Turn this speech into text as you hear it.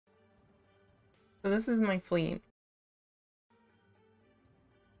So this is my fleet.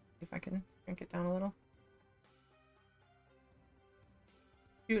 If I can crank it down a little.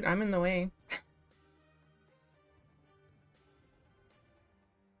 Dude, I'm in the way.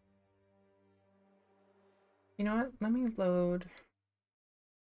 You know what? Let me load.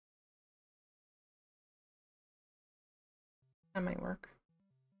 That might work.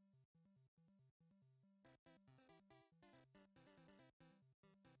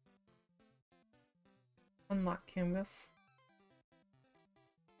 Unlock canvas.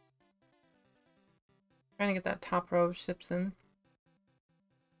 Trying to get that top row of ships in.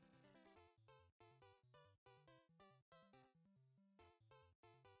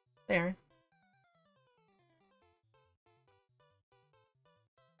 There.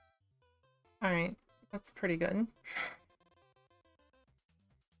 Alright, that's pretty good.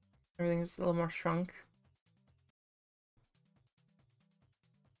 Everything's a little more shrunk.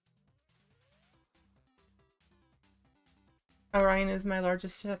 Orion is my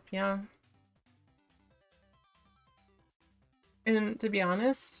largest ship, yeah. And to be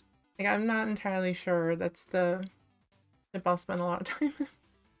honest, like, I'm not entirely sure that's the ship I'll spend a lot of time in.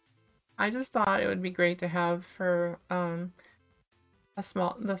 I just thought it would be great to have for a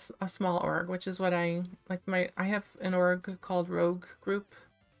small org, which is what I like. I have an org called Rogue Group.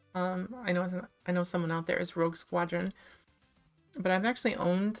 I know someone out there is Rogue Squadron, but I've actually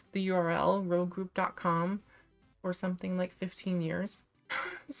owned the URL roguegroup.com for something like 15 years.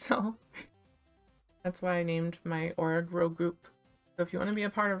 So that's why I named my org Rogue Group. So if you want to be a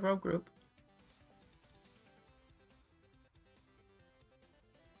part of Rogue Group,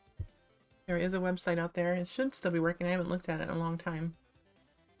 there is a website out there. It should still be working. I haven't looked at it in a long time.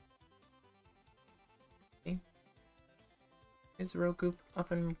 Okay. Is Rogue Group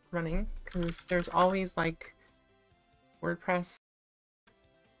up and running? Because there's always like WordPress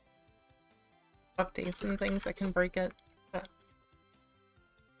updates and things that can break it. But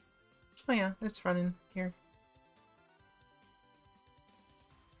oh yeah, it's running here.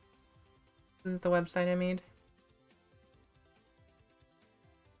 This is the website I made.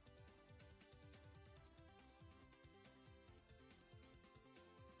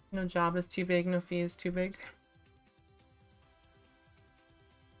 No job is too big, no fee is too big.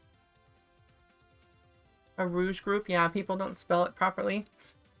 A Rouge Group? Yeah, people don't spell it properly.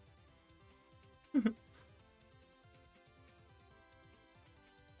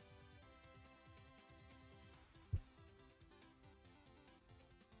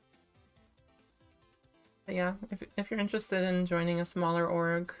 But yeah, if you're interested in joining a smaller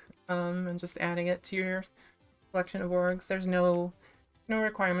org, and just adding it to your collection of orgs, there's no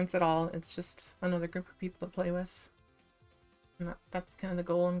requirements at all. It's just another group of people to play with. And that's kind of the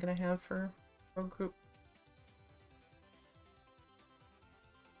goal I'm gonna have for Rogue Group.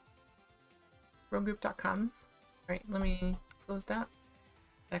 Roguegroup.com. Alright, let me close that.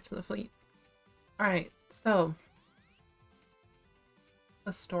 Back to the fleet. Alright, so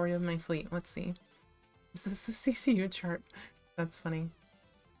the story of my fleet. Let's see. Is this the CCU chart? That's funny.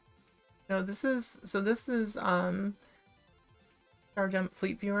 No, this is Starjump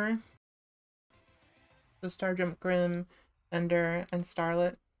Fleet Viewer. So Starjump, Grim, Ender, and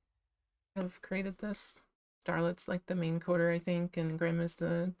Starlet have created this. Starlet's like the main coder, I think, and Grim is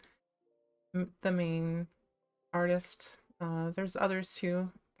the main artist. There's others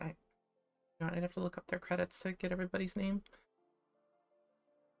too. I'd have to look up their credits to get everybody's name.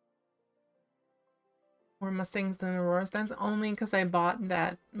 More Mustangs than Auroras. That's only because I bought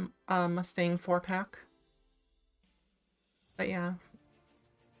that Mustang 4-pack. But yeah.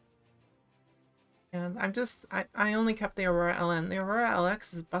 And I only kept the Aurora LN. The Aurora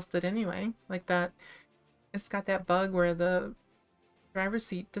LX is busted anyway. Like that, it's got that bug where the driver's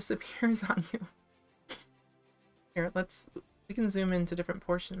seat disappears on you. Here, we can zoom into different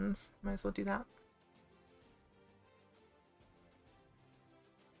portions. Might as well do that.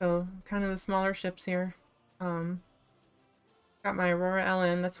 So, kind of the smaller ships here. Got my Aurora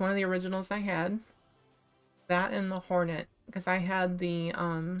LN. That's one of the originals I had. That and the Hornet, because I had the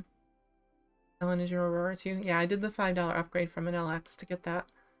LN is your Aurora too. Yeah, I did the $5 upgrade from an LX to get that.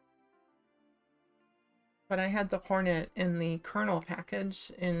 But I had the Hornet in the Kernel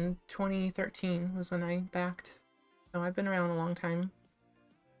package in 2013 was when I backed. So I've been around a long time.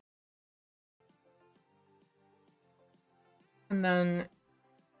 And then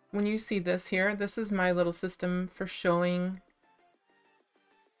when you see this here, this is my little system for showing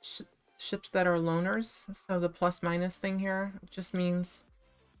ships that are loners. So the plus minus thing here just means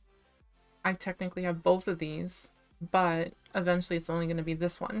I technically have both of these, but eventually it's only going to be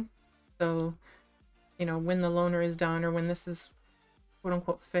this one. So, you know, when the loner is done or when this is quote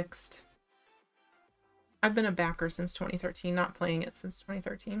unquote fixed, I've been a backer since 2013, not playing it since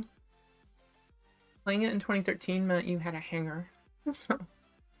 2013. Playing it in 2013 meant you had a hangar, so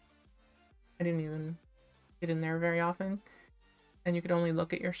I didn't even get in there very often. And you could only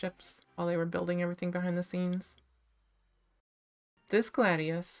look at your ships while they were building everything behind the scenes. This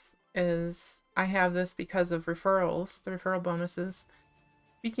Gladius is, I have this because of referrals, the referral bonuses.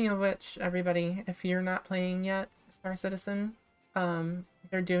 Speaking of which, everybody, if you're not playing yet, Star Citizen,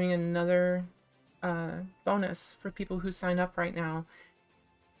 they're doing another bonus for people who sign up right now.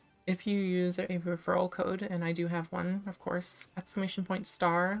 If you use a referral code, and I do have one, of course,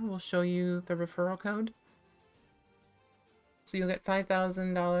 !star will show you the referral code. So you'll get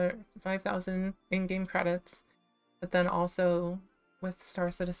 $5,000 in-game credits, but then also with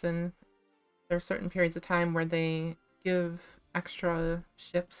Star Citizen, there are certain periods of time where they give extra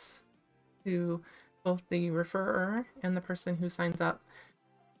ships to both the referrer and the person who signs up.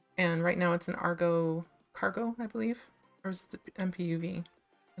 And right now it's an Argo cargo, I believe, or is it the MPUV?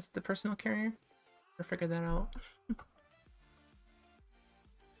 Is it the personal carrier? Or figure that out.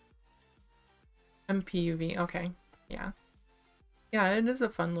 MPUV, okay, yeah. Yeah, it is a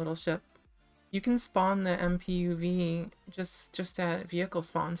fun little ship. You can spawn the MPUV just at vehicle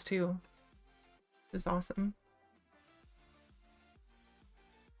spawns too. Which is awesome.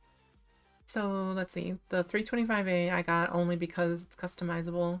 So let's see, the 325A I got only because it's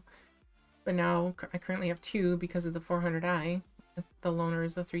customizable, but now I currently have two because of the 400i. The loaner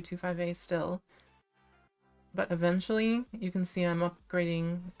is the 325A still. But eventually, you can see I'm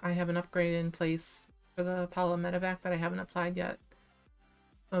upgrading. I have an upgrade in place for the Apollo medevac that I haven't applied yet.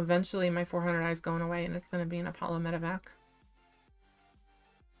 So eventually my 400i is going away and it's going to be an Apollo medevac.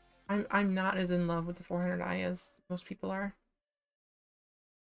 I'm not as in love with the 400i as most people are.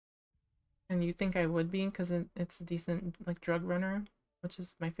 And you think I would be because it's a decent like drug runner, which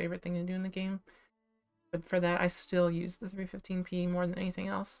is my favorite thing to do in the game. But for that, I still use the 315p more than anything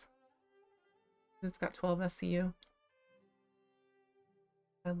else. It's got 12 SCU.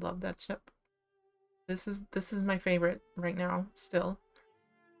 I love that chip. This is my favorite right now, still.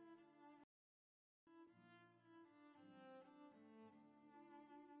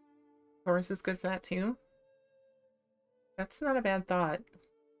 Taurus is good for that too. That's not a bad thought.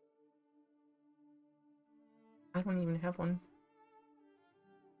 I don't even have one.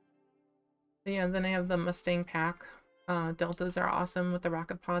 But yeah, then I have the Mustang pack. Deltas are awesome with the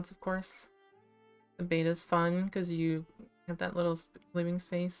rocket pods, of course. The beta's fun because you have that little living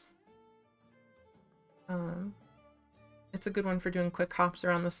space. It's a good one for doing quick hops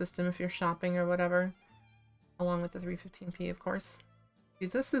around the system if you're shopping or whatever. Along with the 315p, of course. See,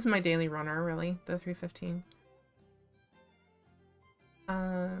 this is my daily runner, really, the 315.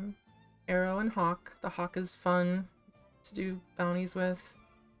 Arrow and Hawk. The Hawk is fun to do bounties with.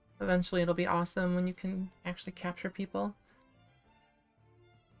 Eventually it'll be awesome when you can actually capture people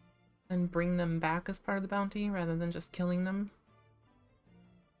and bring them back as part of the bounty rather than just killing them.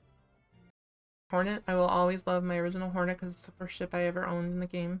 Hornet. I will always love my original Hornet because it's the first ship I ever owned in the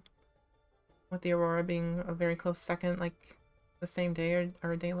game. With the Aurora being a very close second, like the same day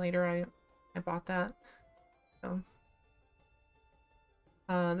or a day later I bought that. So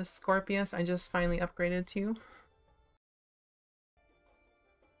the Scorpius I just finally upgraded to.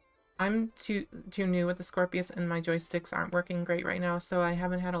 I'm too new with the Scorpius and my joysticks aren't working great right now, so I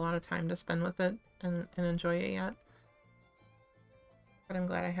haven't had a lot of time to spend with it and enjoy it yet. But I'm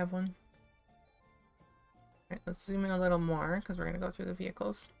glad I have one. Alright, let's zoom in a little more because we're going to go through the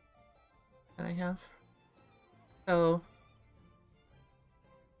vehicles that I have. So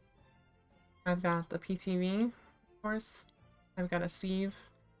I've got the PTV, of course. I've got a Steve.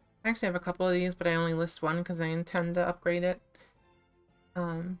 I actually have a couple of these, but I only list one because I intend to upgrade it.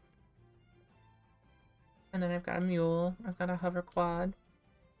 And then I've got a Mule. I've got a Hover Quad.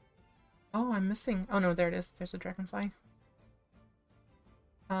 Oh, I'm missing. Oh no, there it is. There's a Dragonfly.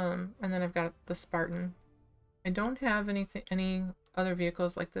 And then I've got the Spartan. I don't have any other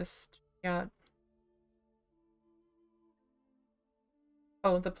vehicles like this yet.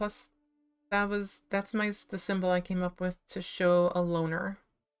 Oh, the plus, that's the symbol I came up with to show a loaner.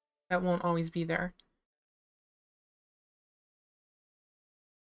 That won't always be there.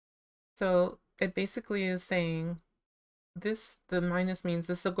 So it basically is saying this, the minus means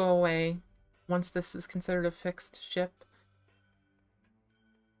this will go away once this is considered a fixed ship.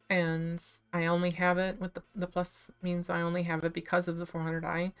 And I only have it with the plus means I only have it because of the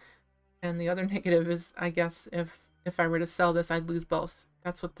 400i. And the other negative is, I guess, if I were to sell this, I'd lose both.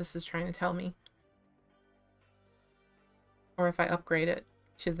 That's what this is trying to tell me. Or if I upgrade it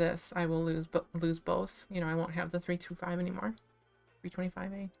to this, I will lose both. You know, I won't have the 325 anymore.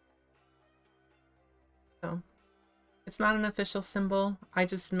 325A. It's not an official symbol. I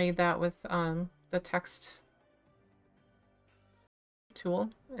just made that with the text tool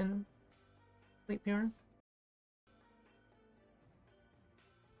in Fleet Viewer.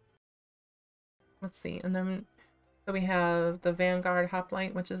 Let's see, and then so we have the Vanguard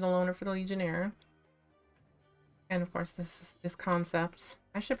Hoplite, which is a loner for the Legionnaire. And of course this concept.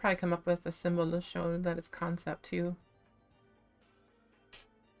 I should probably come up with a symbol to show that it's concept too.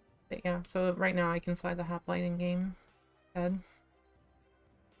 But yeah, so right now I can fly the Hoplite in game. Dead.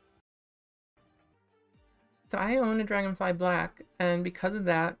 So I own a Dragonfly Black, and because of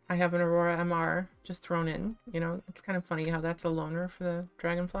that, I have an Aurora MR just thrown in. You know, it's kind of funny how that's a loner for the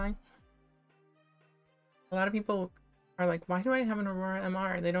Dragonfly. A lot of people are like, why do I have an Aurora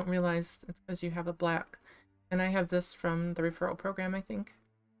MR? They don't realize it's because you have a black. And I have this from the referral program, I think.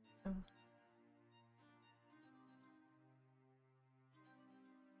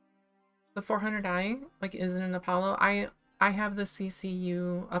 The 400i, like, isn't an Apollo. I have the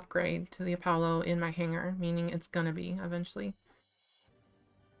CCU upgrade to the Apollo in my hangar, meaning it's gonna be eventually.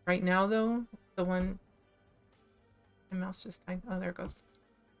 Right now, though, the one... My mouse just died. Oh, there it goes.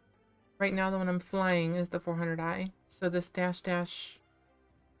 Right now, the one I'm flying is the 400i. So this dash dash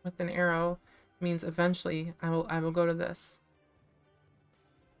with an arrow means eventually I will go to this.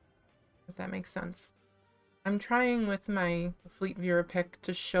 If that makes sense. I'm trying with my Fleet Viewer pick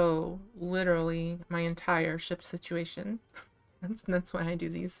to show literally my entire ship situation. That's why I do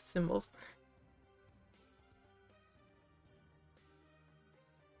these symbols.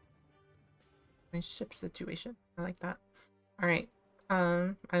 My ship situation. I like that. Alright.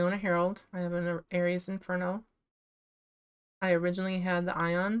 I own a Herald. I have an Ares Inferno. I originally had the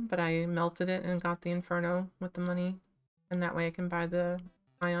Ion, but I melted it and got the Inferno with the money. And that way I can buy the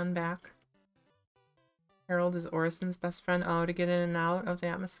Ion back. Herald is Orison's best friend. Oh, to get in and out of the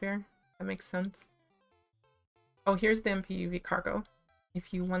atmosphere. That makes sense. Oh, here's the MPUV cargo.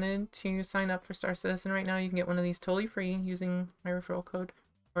 If you wanted to sign up for Star Citizen right now, you can get one of these totally free using my referral code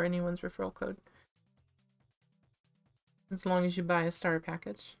or anyone's referral code. As long as you buy a starter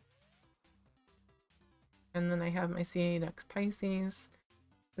package. And then I have my C8X Pisces,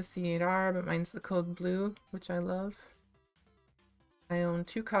 the C8R, but mine's the code blue, which I love. I own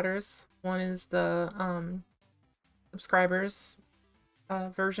 2 cutters. One is the subscribers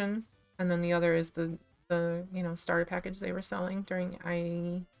version, and then the other is the you know, starter package they were selling during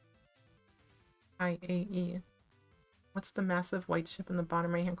IAE. What's the massive white ship in the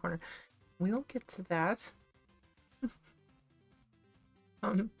bottom right hand corner? We'll get to that.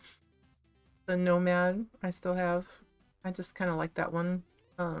 The Nomad I still have. I just kind of like that one.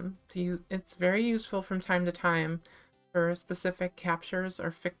 To use. It's very useful from time to time for specific captures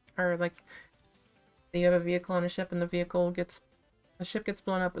or like you have a vehicle on a ship and the ship gets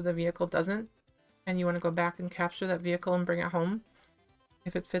blown up but the vehicle doesn't, and you want to go back and capture that vehicle and bring it home.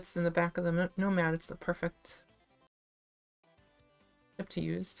 If it fits in the back of the Nomad, it's the perfect ship to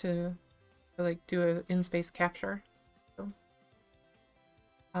use to like do an in-space capture. So,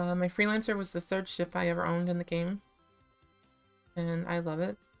 my Freelancer was the 3rd ship I ever owned in the game, and I love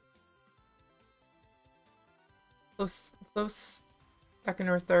it. Close second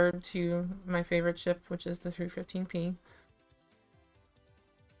or third to my favorite ship, which is the 315P.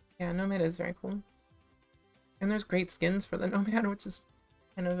 Yeah, Nomad is very cool. And there's great skins for the Nomad, which is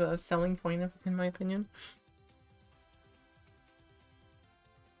kind of a selling point, in my opinion.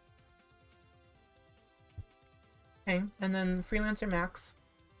 Okay, and then Freelancer Max.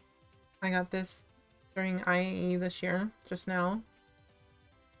 I got this during IAE this year, just now.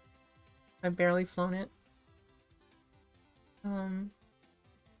 I've barely flown it.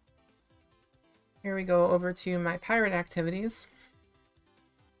 Here we go over to my pirate activities.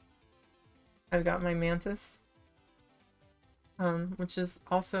 I've got my Mantis, which is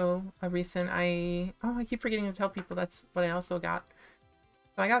also a recent IAE. Oh, I keep forgetting to tell people that's what I also got.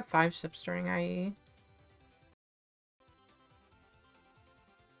 So I got 5 ships during IAE.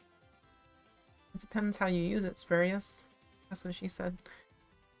 It depends how you use it, Spurious. That's what she said.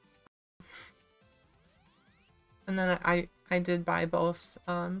 And then I did buy both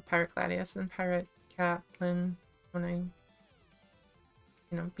Pirate Gladius and Pirate Catelyn when I,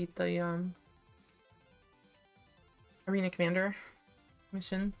 you know, beat the Arena Commander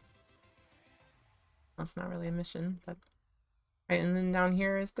mission. Well, it's not really a mission, but... Right, and then down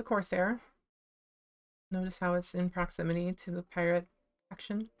here is the Corsair. Notice how it's in proximity to the pirate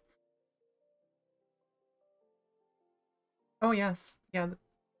section. Oh yes, yeah.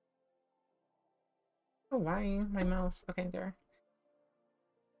 Oh, why my mouse? Okay, there.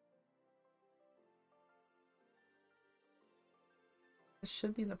 This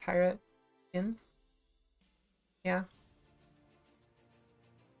should be the pirate inn. Yeah,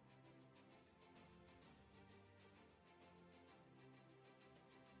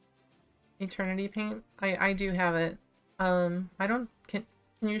 Eternity paint? I do have it. I don't can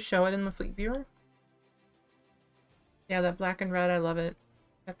you show it in the Fleet Viewer? Yeah, that black and red, I love it.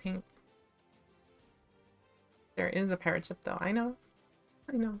 That paint. There is a pirate ship though. I know.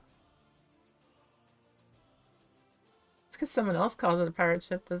 I know. It's because someone else calls it a pirate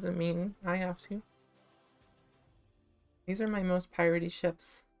ship doesn't mean I have to. These are my most piratey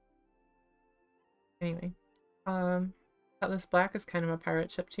ships. Anyway. Cutlass Black is kind of a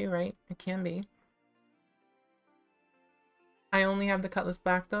pirate ship too, right? It can be. I only have the Cutlass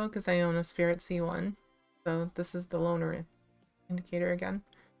Black though because I own a Spirit Sea one. So this is the loner indicator again.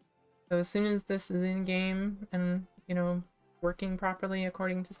 So as soon as this is in game and, you know, working properly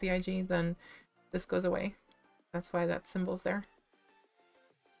according to CIG, then this goes away. That's why that symbol's there.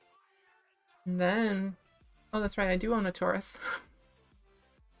 And then, oh, that's right, I do own a Taurus.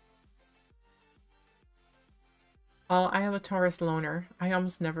 Oh, I have a Taurus loner. I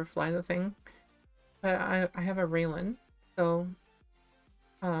almost never fly the thing. But I have a Raylan. So,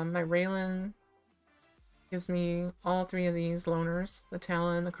 my Raylan gives me all three of these loners. The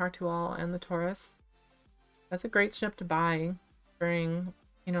Talon, the Cartual, and the Taurus. That's a great ship to buy during,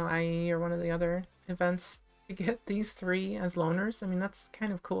 you know, IE or one of the other events to get these three as loners. I mean, that's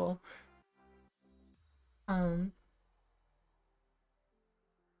kind of cool.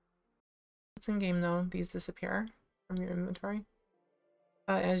 It's in game though, these disappear from your inventory.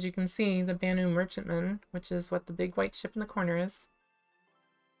 As you can see, the Banu Merchantman, which is what the big white ship in the corner is,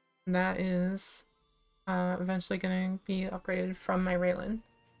 that is eventually going to be upgraded from my Raylan.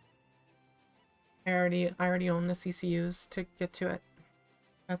 I already own the CCUs to get to it.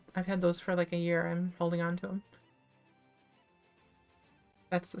 I've had those for like a year. I'm holding on to them.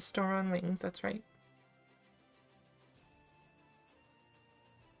 That's the store on wings, that's right.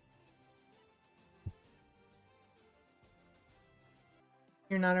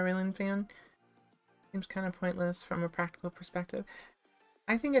 You're not a Raylan fan? Seems kind of pointless from a practical perspective.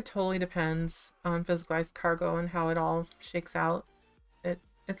 I think it totally depends on physicalized cargo and how it all shakes out.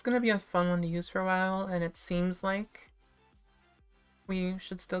 It's going to be a fun one to use for a while, and it seems like we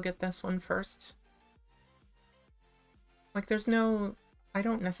should still get this one first. Like, there's no... I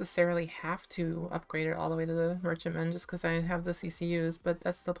don't necessarily have to upgrade it all the way to the Merchantman just because I have the CCUs, but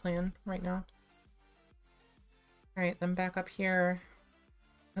that's the plan right now. Alright, then back up here,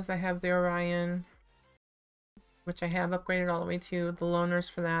 as I have the Orion, which I have upgraded all the way to. The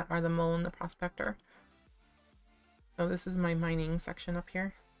loners for that are the Mole and the Prospector. So this is my mining section up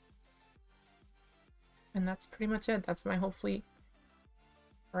here. And that's pretty much it. That's my whole fleet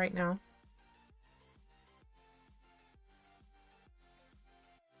right now.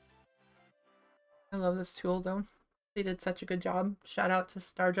 I love this tool though. They did such a good job. Shout out to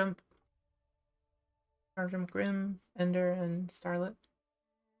Starjump Grim, Ender, and Starlet.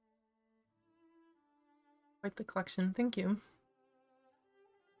 Quite the collection. Thank you.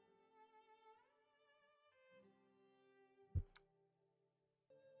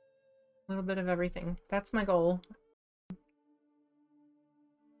 A little bit of everything. That's my goal.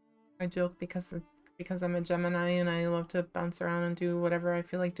 I joke because I'm a Gemini and I love to bounce around and do whatever I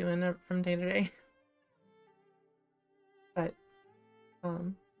feel like doing from day to day. But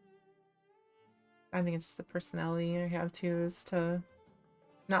I think it's just the personality I have too, is to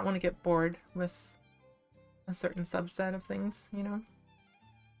not want to get bored with a certain subset of things, you know?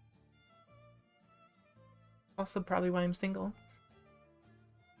 Also probably why I'm single.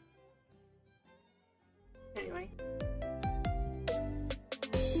 Anyway.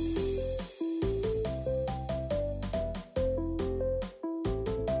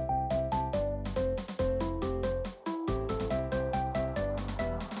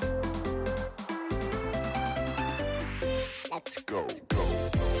 Let's go.